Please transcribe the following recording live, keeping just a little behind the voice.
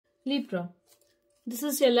Libra, this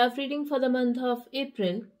is your love reading for the month of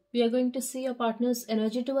April. We are going to see your partner's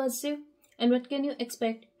energy towards you and what can you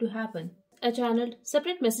expect to happen. I channeled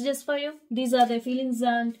separate messages for you. These are their feelings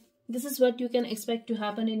and this is what you can expect to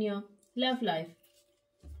happen in your love life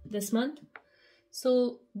this month.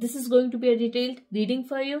 So this is going to be a detailed reading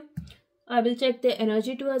for you. I will check the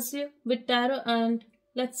energy towards you with tarot and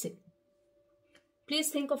let's see.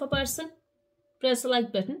 Please think of a person. Press the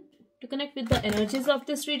like button to connect with the energies of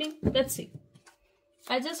this reading. Let's see.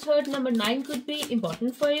 I just heard number 9 could be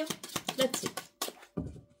important for you. Let's see.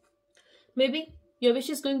 Maybe your wish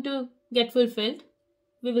is going to get fulfilled.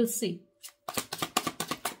 We will see.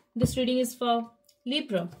 This reading is for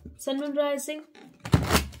Libra, Sun, Moon, Rising,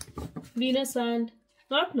 Venus and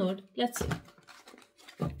North Node. Let's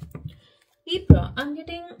see. Libra, I'm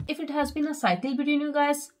getting, if it has been a cycle between you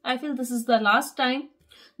guys, I feel this is the last time.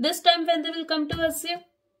 This time when they will come towards you,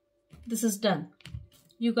 this is done.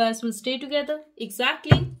 You guys will stay together.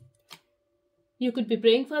 Exactly. You could be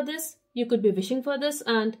praying for this. You could be wishing for this.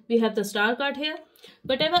 And we have the star card here.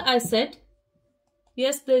 Whatever I said,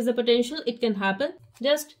 yes, there is a potential. It can happen.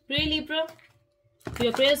 Just pray, Libra.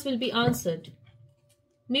 Your prayers will be answered.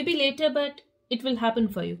 Maybe later, but it will happen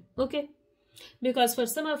for you. Okay? Because for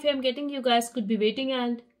some of you, I'm getting you guys could be waiting.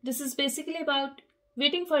 And this is basically about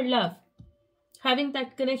waiting for love. Having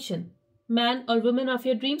that connection. Man or woman of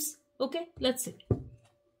your dreams. Okay, let's see.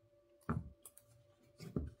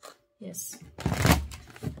 Yes.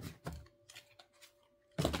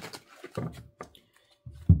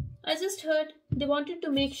 I just heard they wanted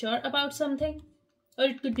to make sure about something. Or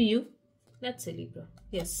it could be you. Let's say Libra.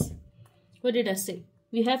 Yes. What did I say?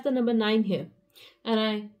 We have the number 9 here. And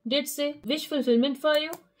I did say wish fulfillment for you.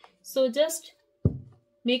 So just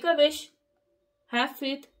make a wish. Have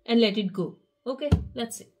faith and let it go. Okay,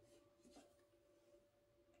 let's see.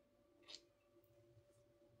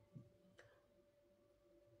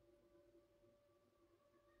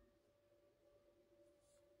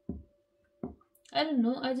 I don't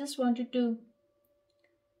know, I just wanted to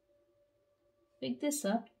pick this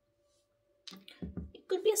up. It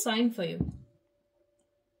could be a sign for you.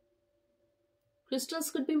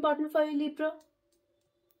 Crystals could be important for you, Libra.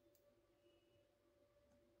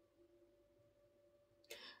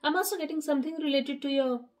 I'm also getting something related to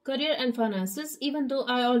your career and finances, even though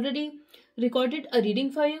I already recorded a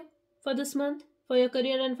reading for you for this month, for your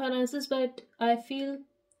career and finances, but I feel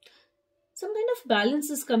some kind of balance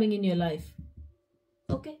is coming in your life.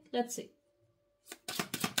 Okay, let's see.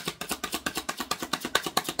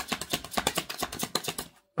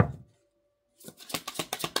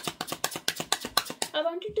 I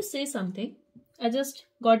wanted to say something. I just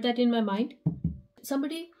got that in my mind.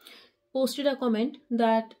 Somebody posted a comment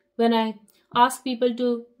that when I ask people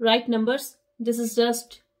to write numbers, this is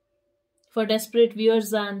just for desperate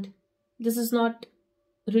viewers and this is not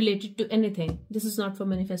related to anything. This is not for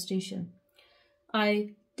manifestation. I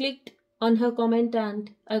clicked on her comment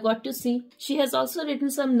and I got to see she has also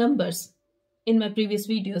written some numbers in my previous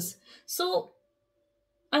videos. So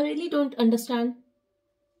I really don't understand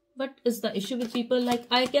what is the issue with people. Like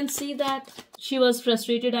I can see that she was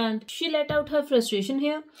frustrated and she let out her frustration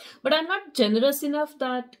here. But I'm not generous enough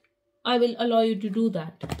that I will allow you to do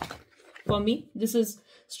that. For me, this is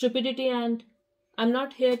stupidity and I'm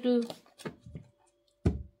not here to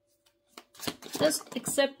just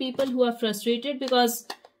accept people who are frustrated because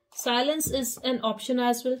silence is an option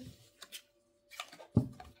as well.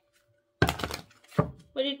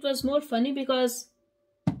 But it was more funny because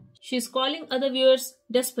she's calling other viewers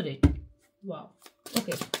desperate. Wow.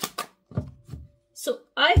 Okay. So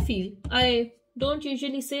I feel I don't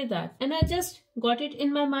usually say that. And I just got it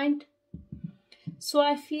in my mind. So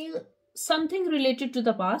I feel something related to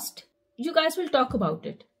the past. You guys will talk about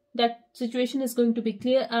it. That situation is going to be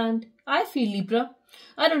clear and I feel Libra.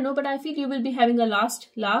 I don't know, but I feel you will be having a last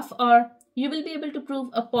laugh or you will be able to prove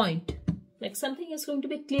a point. Like something is going to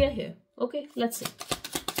be clear here. Okay, let's see.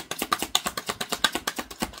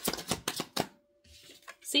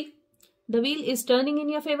 See, the wheel is turning in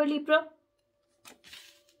your favor, Libra.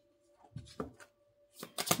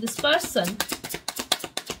 This person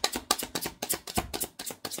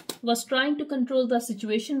was trying to control the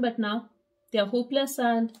situation, but now they are hopeless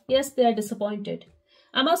and yes, they are disappointed.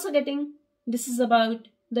 I'm also getting this is about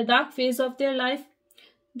the dark phase of their life.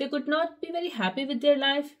 They could not be very happy with their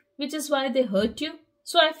life, which is why they hurt you.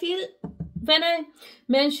 So I feel when I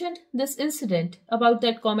mentioned this incident about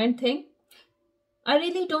that comment thing, I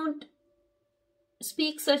really don't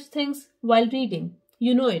speak such things while reading.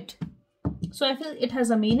 You know it. So I feel it has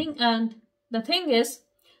a meaning and the thing is,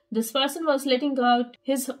 this person was letting out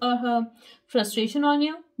his or her frustration on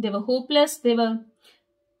you. They were hopeless. They were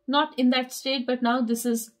not in that state, but now this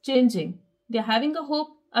is changing. They're having a hope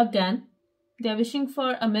again. They're wishing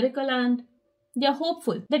for a miracle and they're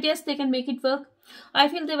hopeful that yes, they can make it work. I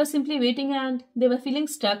feel they were simply waiting and they were feeling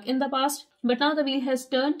stuck in the past, but now the wheel has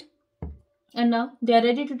turned and now they are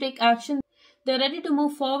ready to take action. They're ready to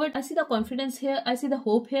move forward. I see the confidence here. I see the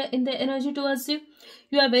hope here in their energy towards you.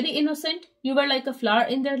 You are very innocent. You were like a flower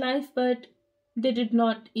in their life, but they did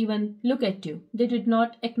not even look at you. They did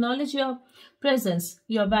not acknowledge your presence,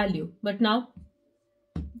 your value. But now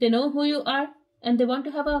they know who you are and they want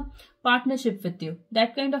to have a partnership with you.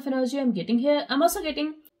 That kind of energy I'm getting here. I'm also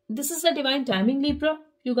getting, this is the divine timing, Libra.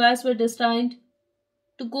 You guys were destined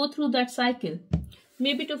to go through that cycle.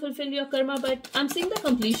 Maybe to fulfill your karma, but I'm seeing the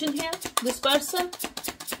completion here. This person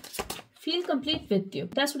feel complete with you.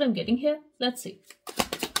 That's what I'm getting here. Let's see.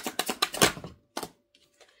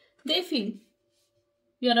 They feel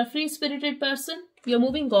you're a free-spirited person. You're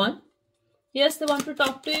moving on. Yes, they want to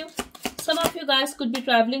talk to you. Some of you guys could be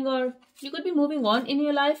traveling or you could be moving on in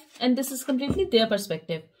your life, and this is completely their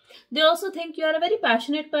perspective. They also think you are a very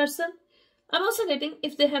passionate person. I'm also getting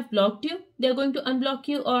if they have blocked you, they're going to unblock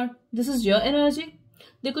you, or this is your energy.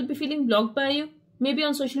 They could be feeling blocked by you, maybe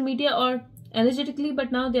on social media or energetically,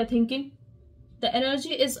 but now they're thinking the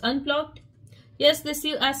energy is unblocked. Yes, they see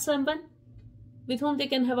you as someone with whom they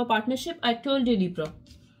can have a partnership. I told you, Libra.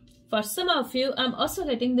 For some of you, I'm also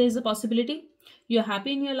getting there is a possibility you're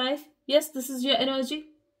happy in your life. Yes, this is your energy.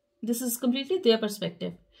 This is completely their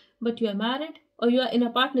perspective. But you are married or you are in a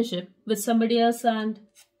partnership with somebody else and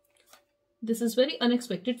this is very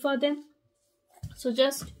unexpected for them. So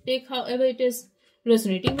just take however it is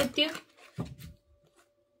resonating with you.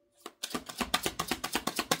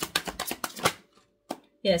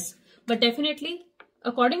 Yes, but definitely,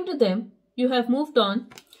 according to them, you have moved on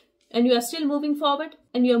and you are still moving forward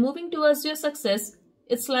and you are moving towards your success.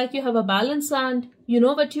 It's like you have a balance and you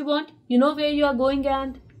know what you want, you know where you are going,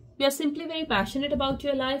 and you are simply very passionate about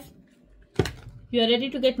your life. You are ready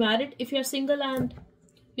to get married if you are single, and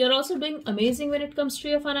you are also doing amazing when it comes to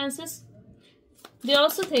your finances. They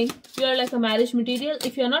also think you are like a marriage material.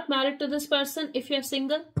 If you are not married to this person, if you are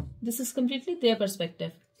single, this is completely their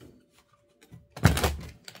perspective.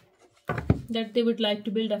 That they would like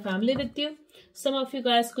to build a family with you. Some of you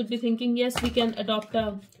guys could be thinking, yes, we can adopt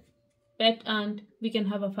a pet and we can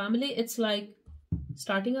have a family. It's like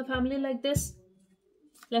starting a family like this.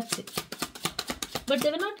 Let's see. But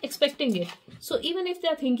they were not expecting it. So even if they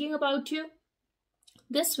are thinking about you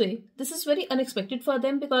this way, this is very unexpected for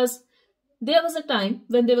them, because there was a time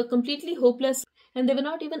when they were completely hopeless and they were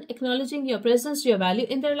not even acknowledging your presence, your value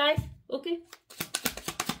in their life. Okay.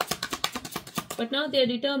 But now they are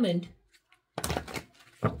determined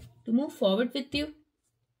to move forward with you.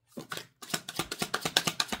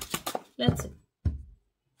 Let's see.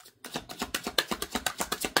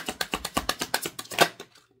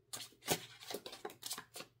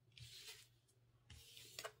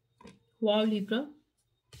 Wow, Libra.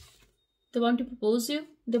 They want to propose you.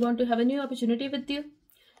 They want to have a new opportunity with you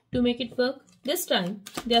to make it work. This time,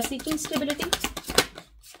 they are seeking stability.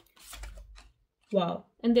 Wow.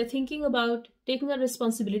 And they're thinking about taking a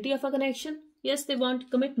responsibility of a connection. Yes, they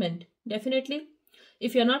want commitment. Definitely.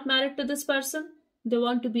 If you're not married to this person, they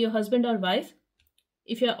want to be your husband or wife.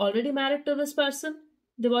 If you're already married to this person,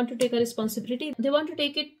 they want to take a responsibility. They want to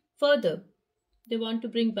take it further. They want to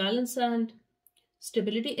bring balance and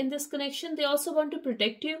stability in this connection. They also want to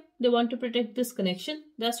protect you. They want to protect this connection.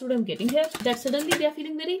 That's what I'm getting here. That suddenly they are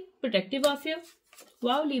feeling very protective of you.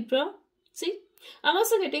 Wow, Libra. See, I'm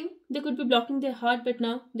also getting they could be blocking their heart, but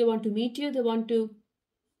now they want to meet you. They want to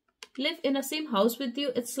live in the same house with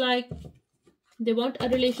you. It's like they want a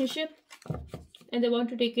relationship and they want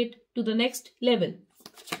to take it to the next level.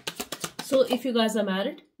 So if you guys are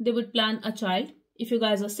married, they would plan a child. If you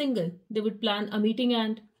guys are single, they would plan a meeting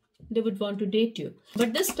and they would want to date you.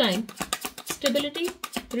 But this time, stability,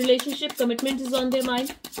 relationship, commitment is on their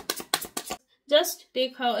mind. Just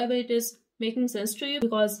take however it is making sense to you,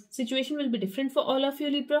 because situation will be different for all of you,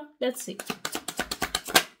 Libra. Let's see.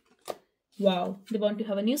 Wow, they want to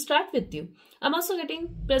have a new start with you. I'm also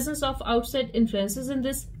getting presence of outside influences in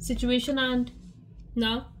this situation, and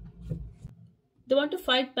now they want to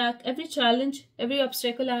fight back every challenge, every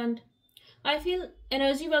obstacle, and I feel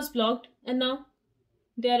energy was blocked and now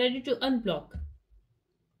they are ready to unblock.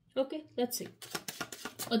 Okay, let's see.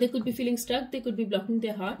 Or they could be feeling stuck. They could be blocking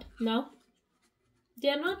their heart. Now, they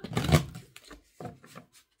are not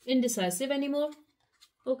indecisive anymore.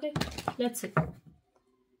 Okay, let's see.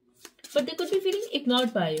 But they could be feeling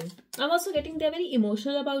ignored by you. I'm also getting they're very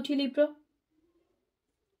emotional about you, Libra.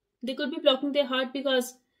 They could be blocking their heart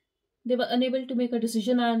because they were unable to make a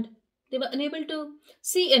decision and they were unable to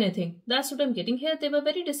see anything. That's what I'm getting here. They were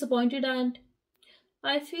very disappointed and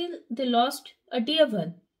I feel they lost a dear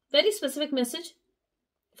one. Very specific message.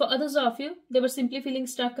 For others of you, they were simply feeling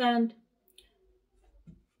stuck and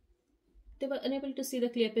they were unable to see the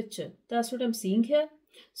clear picture. That's what I'm seeing here.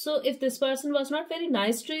 So if this person was not very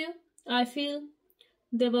nice to you, I feel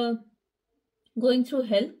they were going through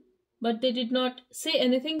hell, but they did not say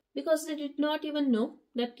anything because they did not even know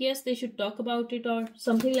that yes, they should talk about it or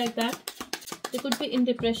something like that. They could be in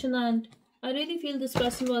depression and I really feel this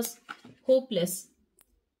person was hopeless,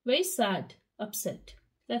 very sad, upset.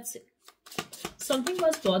 That's it. Something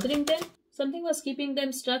was bothering them, something was keeping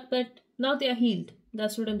them stuck, but now they are healed.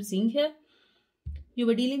 That's what I'm seeing here. You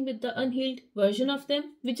were dealing with the unhealed version of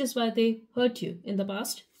them, which is why they hurt you in the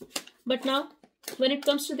past. But now, when it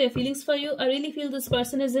comes to their feelings for you, I really feel this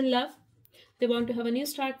person is in love. They want to have a new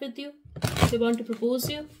start with you. They want to propose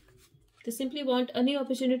you. They simply want a new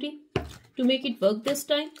opportunity to make it work this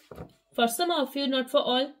time. For some of you, not for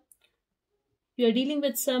all, you are dealing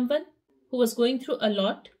with someone who was going through a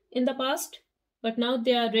lot in the past, but now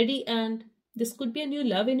they are ready and this could be a new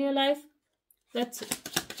love in your life. That's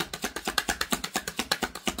it.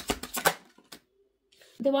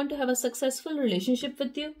 They want to have a successful relationship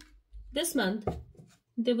with you. This month,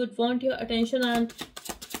 they would want your attention and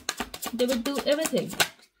they would do everything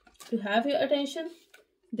to have your attention.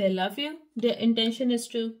 They love you. Their intention is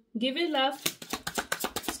to give you love,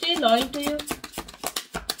 stay loyal to you.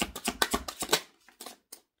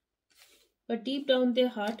 But deep down their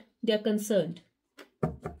heart, they are concerned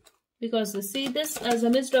because they see this as a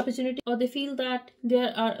missed opportunity, or they feel that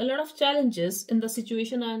there are a lot of challenges in the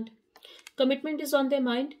situation and commitment is on their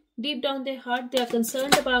mind. Deep down their heart, they are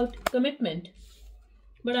concerned about commitment.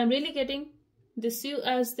 But I'm really getting this you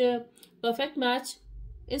as their perfect match.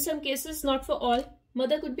 In some cases, not for all.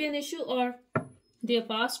 Mother could be an issue, or their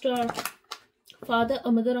past or father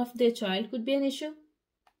or mother of their child could be an issue.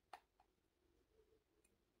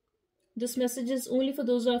 This message is only for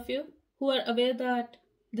those of you who are aware that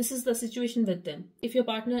this is the situation with them. If your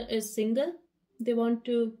partner is single, they want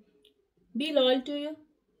to be loyal to you.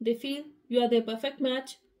 They feel you are their perfect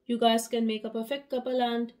match. You guys can make a perfect couple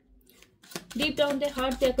and deep down their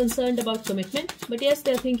heart they are concerned about commitment. But yes,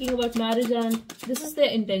 they are thinking about marriage and this is their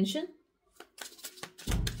intention.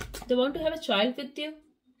 They want to have a child with you.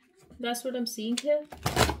 That's what I'm seeing here.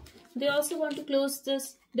 They also want to close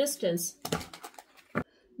this distance.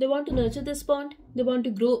 They want to nurture this bond. They want to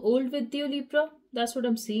grow old with you, Libra. That's what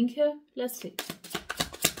I'm seeing here. Let's see.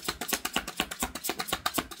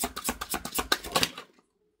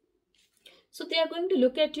 So they are going to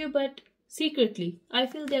look at you, but secretly. I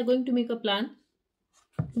feel they are going to make a plan.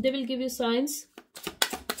 They will give you signs.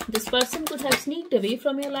 This person could have sneaked away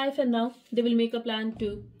from your life and now they will make a plan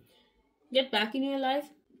to get back in your life.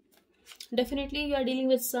 Definitely you are dealing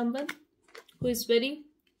with someone who is very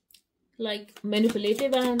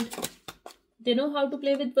manipulative and they know how to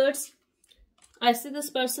play with words. I see this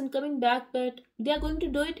person coming back, but they are going to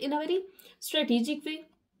do it in a very strategic way.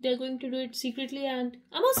 They are going to do it secretly and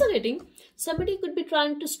I'm also getting somebody could be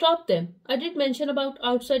trying to stop them. I did mention about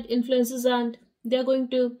outside influences and they are going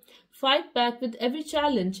to fight back with every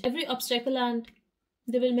challenge, every obstacle, and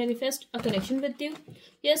they will manifest a connection with you.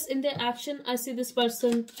 Yes, in their action, I see this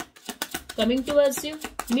person coming towards you,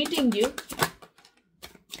 meeting you.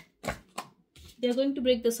 They are going to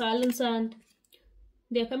break the silence and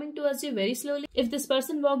they are coming towards you very slowly. If this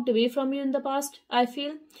person walked away from you in the past, I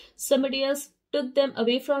feel somebody else took them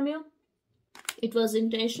away from you. It was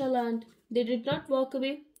intentional and they did not walk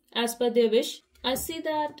away as per their wish. I see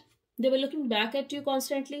that they were looking back at you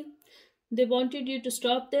constantly. They wanted you to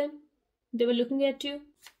stop them. They were looking at you.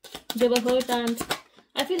 They were hurt and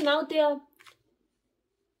I feel now they are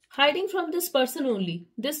hiding from this person only.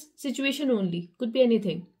 This situation only. Could be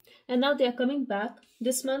anything. And now they are coming back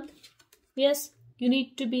this month. Yes, you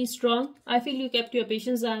need to be strong. I feel you kept your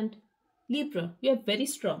patience and Libra, you are very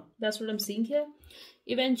strong. That's what I'm seeing here.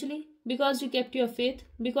 Eventually, because you kept your faith,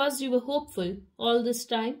 because you were hopeful all this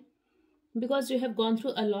time, because you have gone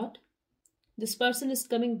through a lot, this person is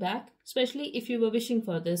coming back, especially if you were wishing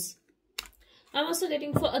for this. I'm also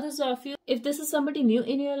getting for others of you, if this is somebody new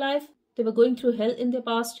in your life, they were going through hell in their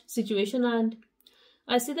past situation and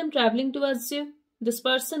I see them traveling towards you. This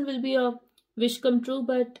person will be your wish come true,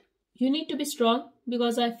 but you need to be strong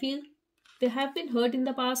because I feel they have been hurt in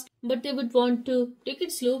the past, but they would want to take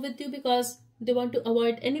it slow with you because they want to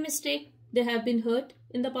avoid any mistake. They have been hurt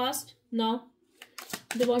in the past. Now,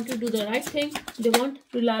 they want to do the right thing. They want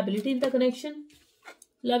reliability in the connection.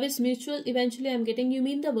 Love is mutual. Eventually, I'm getting you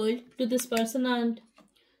mean the world to this person and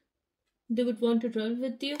they would want to travel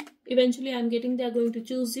with you. Eventually, I'm getting they are going to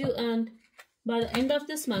choose you, and by the end of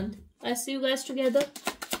this month, I see you guys together.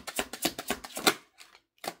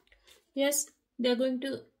 Yes, they are going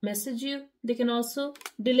to message you. They can also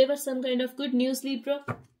deliver some kind of good news, Libra.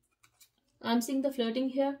 I'm seeing the flirting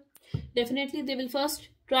here. Definitely, they will first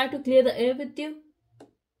try to clear the air with you.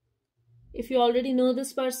 If you already know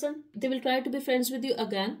this person, they will try to be friends with you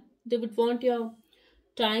again. They would want your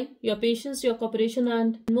time, your patience, your cooperation,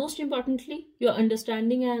 and most importantly, your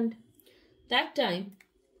understanding. And that time,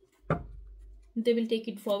 they will take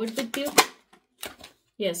it forward with you.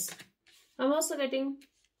 Yes, I'm also getting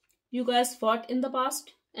you guys fought in the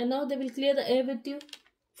past, and now they will clear the air with you.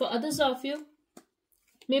 For others of you,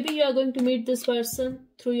 maybe you are going to meet this person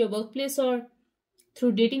through your workplace or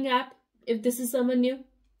through dating app, if this is someone new.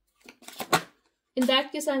 In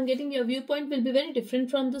that case, I'm getting your viewpoint will be very different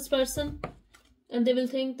from this person, and they will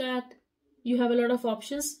think that you have a lot of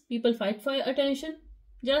options. People fight for your attention.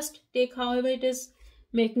 Just take however it is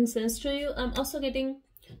making sense to you. I'm also getting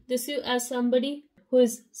this you as somebody who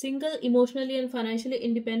is single, emotionally and financially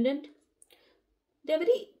independent. They're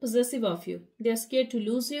very possessive of you. They're scared to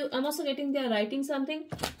lose you. I'm also getting they're writing something,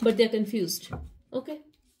 but they're confused. Okay.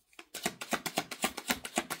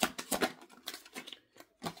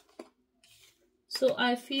 So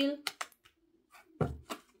I feel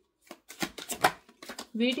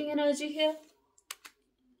waiting energy here.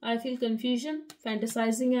 I feel confusion,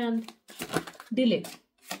 fantasizing and delay.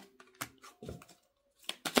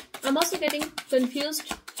 I'm also getting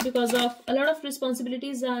confused because of a lot of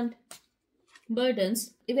responsibilities and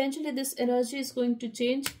burdens. Eventually this energy is going to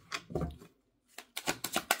change.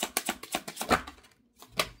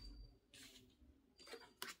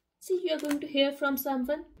 See, you are going to hear from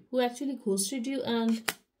someone who actually ghosted you,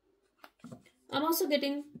 and I'm also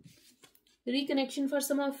getting reconnection for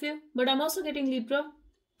some of you. But I'm also getting Libra,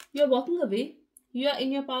 you are walking away. You are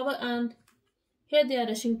in your power, and here they are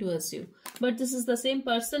rushing towards you. But this is the same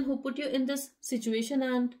person who put you in this situation,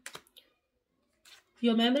 and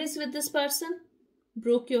your memories with this person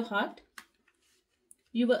broke your heart.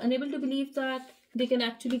 You were unable to believe that they can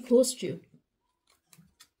actually ghost you.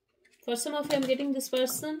 For some of you, I'm getting this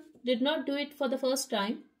person did not do it for the first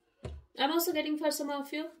time. I'm also getting for some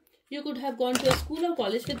of you, you could have gone to a school or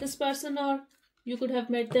college with this person, or you could have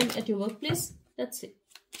met them at your workplace. That's it.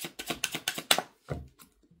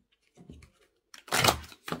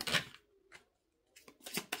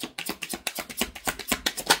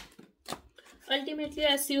 Ultimately,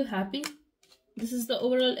 I see you happy. This is the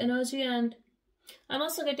overall energy, and I'm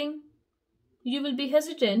also getting you will be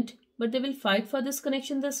hesitant, but they will fight for this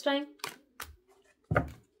connection this time.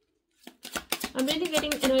 I'm really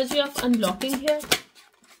getting energy of unblocking here.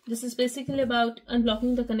 This is basically about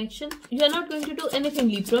unblocking the connection. You are not going to do anything,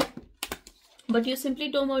 Libra, but you simply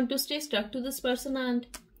don't want to stay stuck to this person, and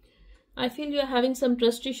I feel you are having some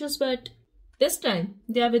trust issues, but this time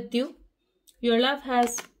they are with you. Your love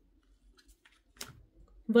has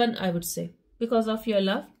won, I would say. Because of your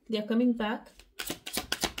love, they are coming back.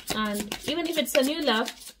 And even if it's a new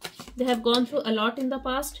love, they have gone through a lot in the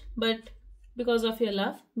past, but because of your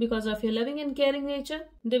love, because of your loving and caring nature,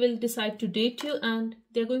 they will decide to date you, and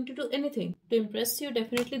they're going to do anything to impress you.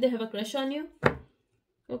 Definitely they have a crush on you.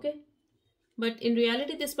 Okay. But in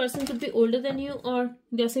reality, this person could be older than you, or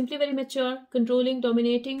they're simply very mature, controlling,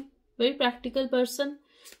 dominating, very practical person.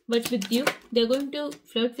 But with you, they're going to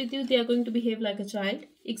flirt with you. They are going to behave like a child.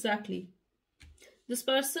 Exactly. This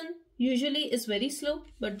person usually is very slow,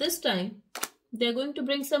 but this time they're going to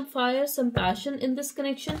bring some fire, some passion in this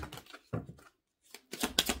connection.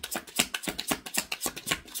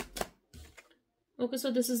 Okay,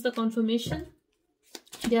 so this is the confirmation.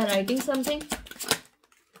 They are writing something,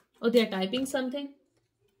 or they are typing something.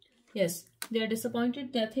 Yes, they are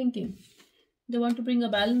disappointed. They are thinking. They want to bring a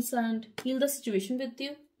balance and heal the situation with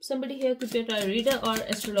you. Somebody here could be a tarot reader or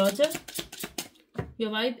astrologer.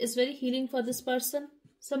 Your vibe is very healing for this person.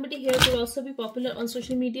 Somebody here could also be popular on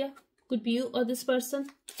social media. Could be you or this person.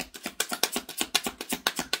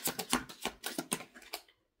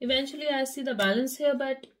 Eventually, I see the balance here,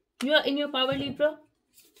 but you are in your power, Libra.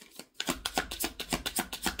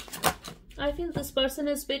 I feel this person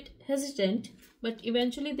is a bit hesitant, but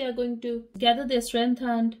eventually they are going to gather their strength,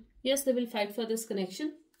 and yes, they will fight for this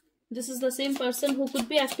connection. This is the same person who could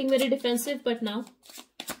be acting very defensive, but now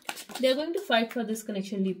they are going to fight for this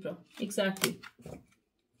connection, Libra. Exactly.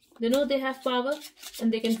 They know they have power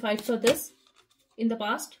and they can fight for this. In the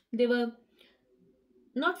past, they were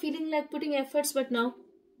not feeling like putting efforts, but now,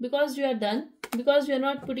 because you are done, because you are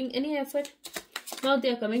not putting any effort, now they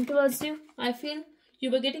are coming towards you. I feel you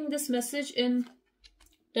were getting this message in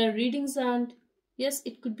the readings, and Yes,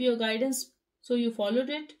 it could be your guidance, so you followed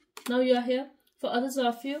it. Now you are here. For others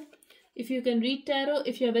of you, if you can read tarot,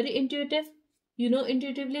 if you are very intuitive, you know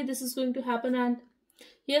intuitively this is going to happen, and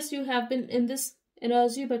yes, you have been in this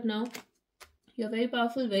energy, but now you are very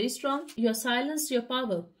powerful, very strong. Your silence, your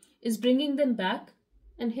power is bringing them back,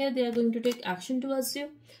 and here they are going to take action towards you.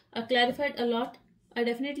 I clarified a lot. I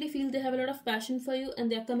definitely feel they have a lot of passion for you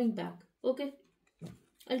and they are coming back. Okay.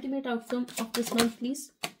 Ultimate outcome of this month,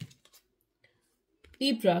 please.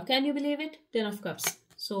 Libra, can you believe it? 10 of Cups.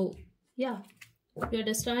 So, yeah, you are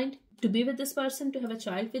destined to be with this person, to have a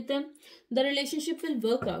child with them. The relationship will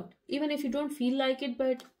work out, even if you don't feel like it,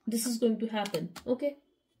 but this is going to happen. Okay.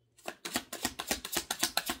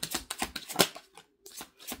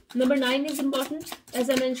 Number 9 is important, as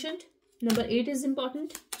I mentioned. Number 8 is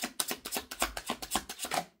important.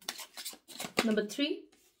 Number 3.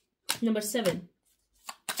 Number 7.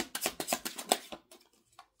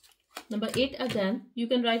 Number 8 again. You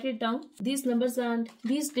can write it down. These numbers and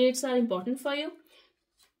these dates are important for you.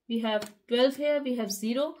 We have 12 here. We have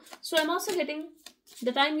 0. So I'm also getting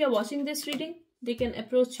the time you're watching this reading, they can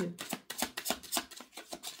approach you.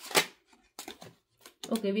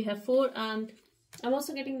 Okay, we have 4 and I'm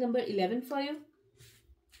also getting number 11 for you.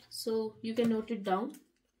 So you can note it down.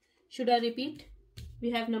 Should I repeat?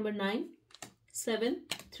 We have number 9, 7,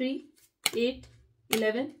 3, 8,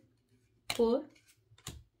 11, 4,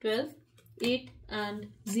 12, 8 and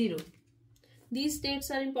 0. These dates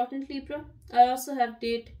are important, Libra. I also have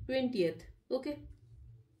date 20th. Okay.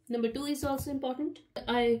 Number 2 is also important.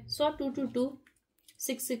 I saw 222,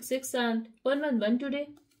 666 and 111 today.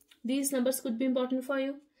 These numbers could be important for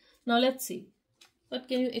you. Now let's see. What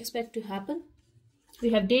can you expect to happen?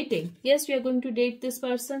 We have dating. Yes, we are going to date this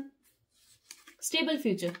person. Stable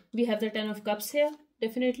future. We have the 10 of Cups here.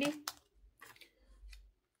 Definitely.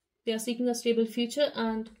 They are seeking a stable future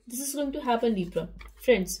and this is going to happen, Libra.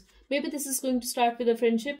 Friends. Maybe this is going to start with a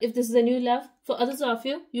friendship. If this is a new love. For others of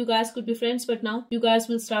you, you guys could be friends, but now you guys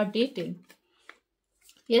will start dating.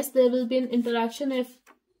 Yes, there will be an interaction. If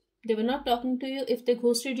they were not talking to you, if they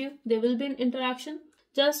ghosted you, there will be an interaction.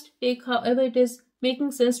 Just take however it is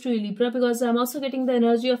making sense to you, Libra, because I'm also getting the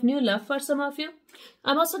energy of new love for some of you.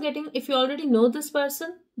 I'm also getting, if you already know this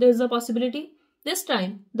person, there's a possibility. This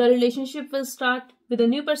time, the relationship will start with a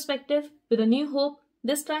new perspective, with a new hope.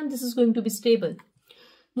 This time, this is going to be stable.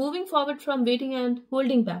 Moving forward from waiting and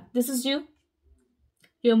holding back. This is you.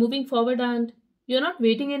 You're moving forward and you're not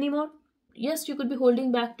waiting anymore. Yes, you could be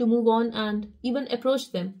holding back to move on and even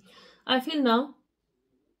approach them. I feel now,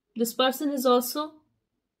 this person is also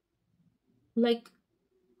like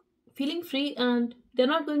feeling free and they're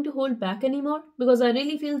not going to hold back anymore, because I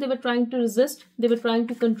really feel they were trying to resist, they were trying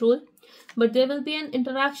to control, but there will be an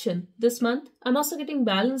interaction this month. I'm also getting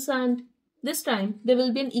balance and this time there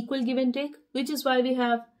will be an equal give and take, which is why we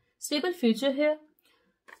have stable future here.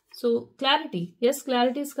 So clarity, yes,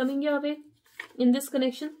 clarity is coming your way in this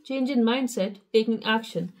connection. Change in mindset, taking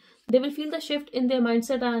action. They will feel the shift in their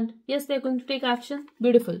mindset and yes, they're going to take action.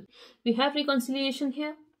 Beautiful. We have reconciliation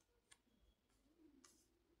here.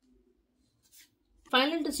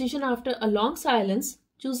 Final decision after a long silence,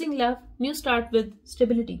 choosing love, new start with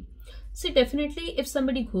stability. See, definitely if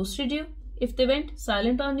somebody ghosted you, if they went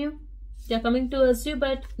silent on you, they are coming towards you,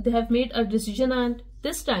 but they have made a decision and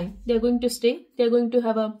this time they are going to stay. They are going to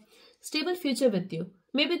have a stable future with you.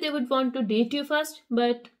 Maybe they would want to date you first,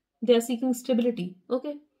 but they are seeking stability.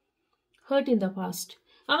 Okay. Hurt in the past.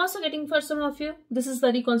 I'm also getting for some of you, this is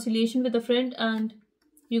the reconciliation with a friend and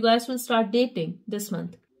you guys will start dating this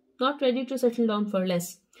month. Not ready to settle down for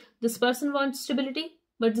less. This person wants stability,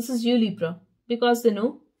 but this is you, Libra, because they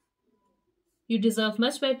know you deserve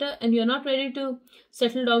much better and you're not ready to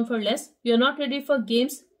settle down for less. You're not ready for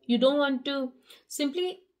games. You don't want to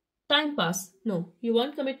simply time pass. No, you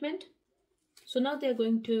want commitment. So now they're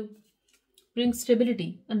going to bring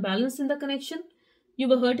stability and balance in the connection. You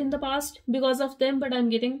were hurt in the past because of them, but I'm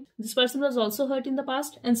getting this person was also hurt in the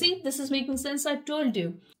past. And see, this is making sense. I told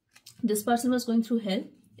you this person was going through hell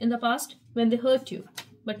in the past when they hurt you,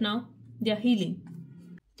 but now they are healing.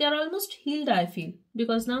 They are almost healed, I feel,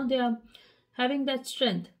 because now they are having that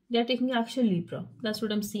strength. They are taking action, Libra. That's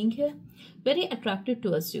what I'm seeing here. Very attracted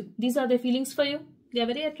towards you. These are their feelings for you. They are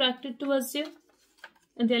very attracted towards you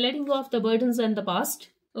and they are letting go of the burdens and the past.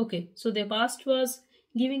 Okay, so their past was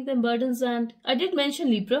giving them burdens and I did mention,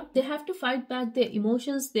 Libra, they have to fight back their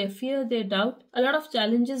emotions, their fear, their doubt, a lot of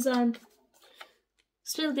challenges, and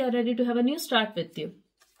still they are ready to have a new start with you.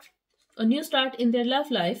 A new start in their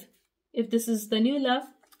love life. If this is the new love,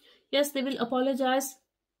 yes, they will apologize,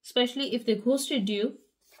 especially if they ghosted you.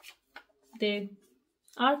 They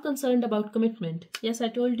are concerned about commitment. Yes, I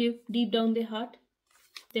told you, deep down their heart,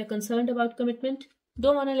 They're concerned about commitment.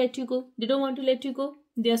 Don't want to let you go. They don't want to let you go.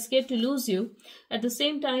 They are scared to lose you. At the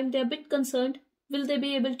same time, they're a bit concerned. Will they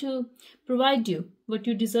be able to provide you what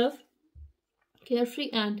you deserve? Carefree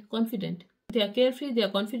and confident. They are carefree, they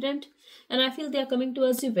are confident, and I feel they are coming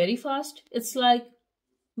towards you very fast. It's like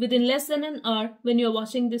within less than an hour when you're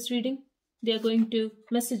watching this reading, they are going to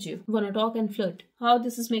message you. Want to talk and flirt. How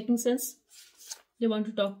this is making sense? They want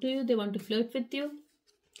to talk to you, they want to flirt with you.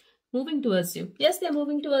 Moving towards you. Yes, they are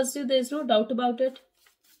moving towards you. There is no doubt about it.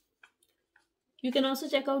 You can also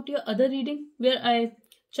check out your other reading where I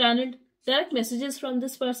channeled direct messages from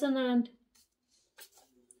this person, and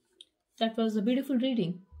that was a beautiful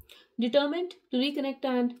reading. Determined to reconnect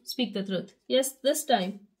and speak the truth. Yes, this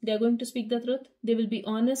time they are going to speak the truth. They will be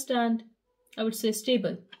honest and I would say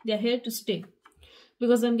stable. They are here to stay.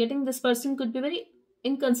 Because I'm getting this person could be very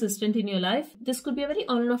inconsistent in your life. This could be a very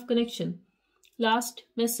on and off connection. Last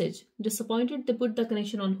message. Disappointed, they put the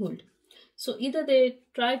connection on hold. So either they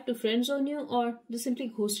tried to friend zone you or they simply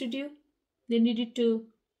ghosted you. They needed to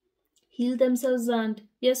heal themselves, and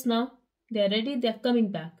yes, now they are ready. They are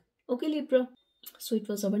coming back. Okay, Libra. So it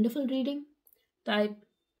was a wonderful reading. Type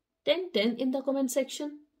 1010 in the comment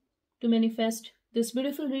section to manifest this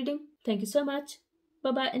beautiful reading. Thank you so much.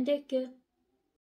 Bye-bye and take care.